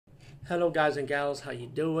Hello guys and gals, how you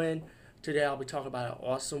doing? Today I'll be talking about an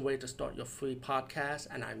awesome way to start your free podcast,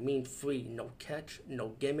 and I mean free, no catch, no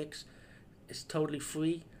gimmicks. It's totally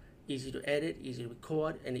free, easy to edit, easy to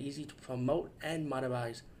record, and easy to promote and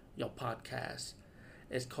monetize your podcast.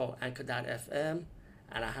 It's called Anchor.fm,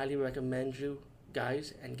 and I highly recommend you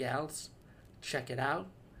guys and gals check it out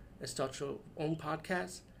and start your own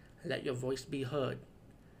podcast and let your voice be heard.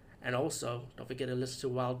 And also, don't forget to listen to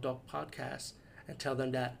Wild Dog Podcast and tell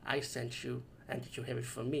them that I sent you and that you hear it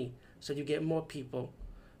from me. So you get more people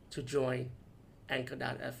to join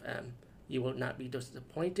Anchor.fm. You will not be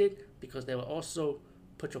disappointed because they will also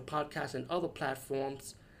put your podcast in other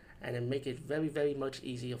platforms and then make it very, very much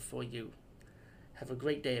easier for you. Have a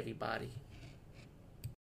great day, everybody.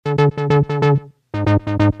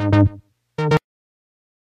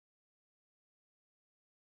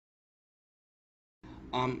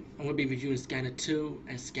 I'm going to be reviewing Scanner 2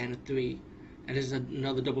 and Scanner 3. And this is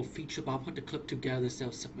another double feature, but I'll put the clip together instead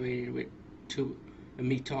of separating with two and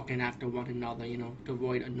me talking after one another, to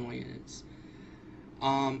avoid annoyance.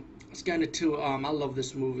 Scanner 2, I love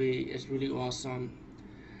this movie. It's really awesome.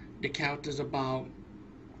 The character's about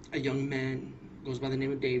a young man, goes by the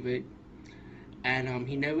name of David, and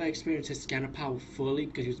he never experienced his scanner power fully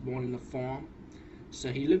because he was born in a farm. So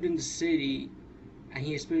he lived in the city, and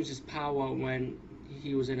he experienced his power when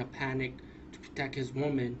he was in a panic to protect his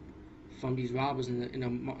woman from these robbers in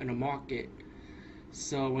a market.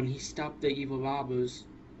 So when he stopped the evil robbers,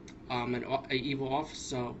 an evil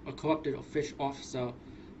officer, a corrupted official officer,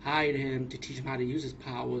 hired him to teach him how to use his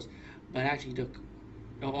powers. But actually,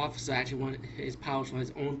 the officer actually wanted his powers for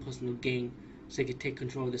his own personal gain, so he could take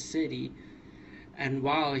control of the city. And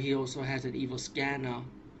while he also has an evil scanner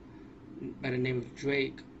by the name of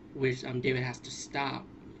Drake, which David has to stop.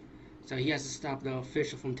 So he has to stop the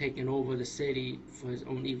official from taking over the city for his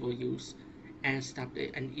own evil use, and stop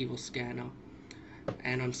an evil scanner.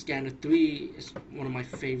 And Scanner 3 is one of my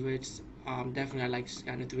favorites. Definitely I like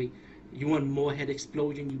Scanner 3. You want more head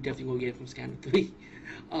explosion, you definitely gonna get it from Scanner 3.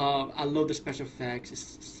 I love the special effects.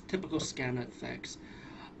 It's typical Scanner effects.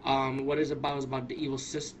 What it's about is about the evil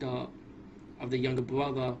sister of the younger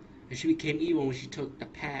brother, and she became evil when she took the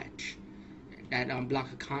patch that blocked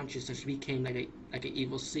her conscience, so she became like an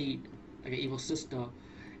evil seed, like an evil sister,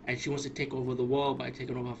 and she wants to take over the world by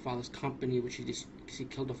taking over her father's company, which she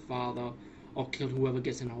killed her father or killed whoever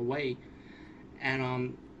gets in her way.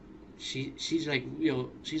 And she's like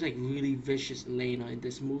she's like really vicious Lena in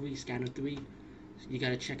this movie Scanner 3. You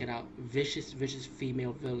gotta check it out. Vicious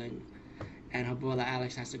female villain, and her brother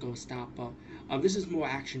Alex has to go stop her. This is more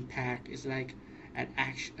action packed. It's like a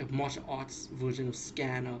martial arts version of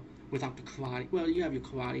Scanner without the karate. Well, you have your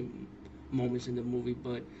karate moments in the movie,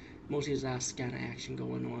 but mostly there's a lot of Scanner action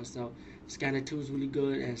going on. So Scanner 2 is really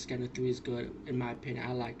good, and Scanner 3 is good in my opinion.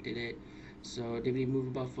 I liked it. So DVD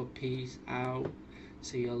movie buff for peace out.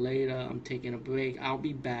 See you later. I'm taking a break. I'll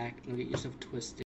be back. Don't get yourself twisted.